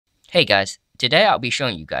Hey guys, today I'll be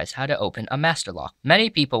showing you guys how to open a master lock. Many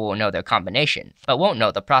people will know their combination, but won't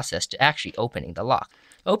know the process to actually opening the lock.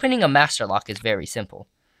 Opening a master lock is very simple.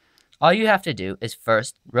 All you have to do is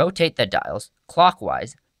first rotate the dials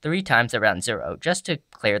clockwise 3 times around 0 just to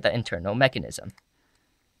clear the internal mechanism.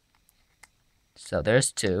 So there's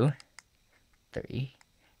 2, 3,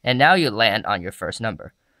 and now you land on your first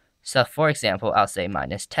number. So for example, I'll say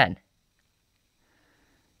 -10.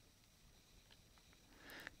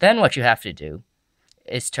 Then what you have to do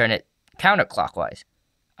is turn it counterclockwise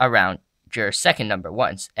around your second number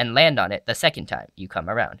once and land on it the second time you come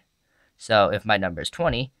around. So if my number is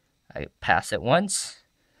 20, I pass it once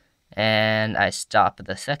and I stop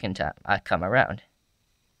the second time I come around.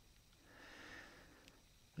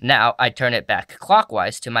 Now I turn it back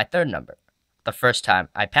clockwise to my third number the first time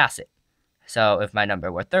I pass it. So if my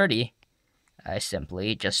number were 30, I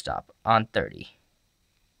simply just stop on 30.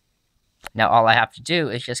 Now all I have to do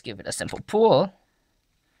is just give it a simple pull,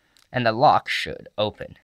 and the lock should open.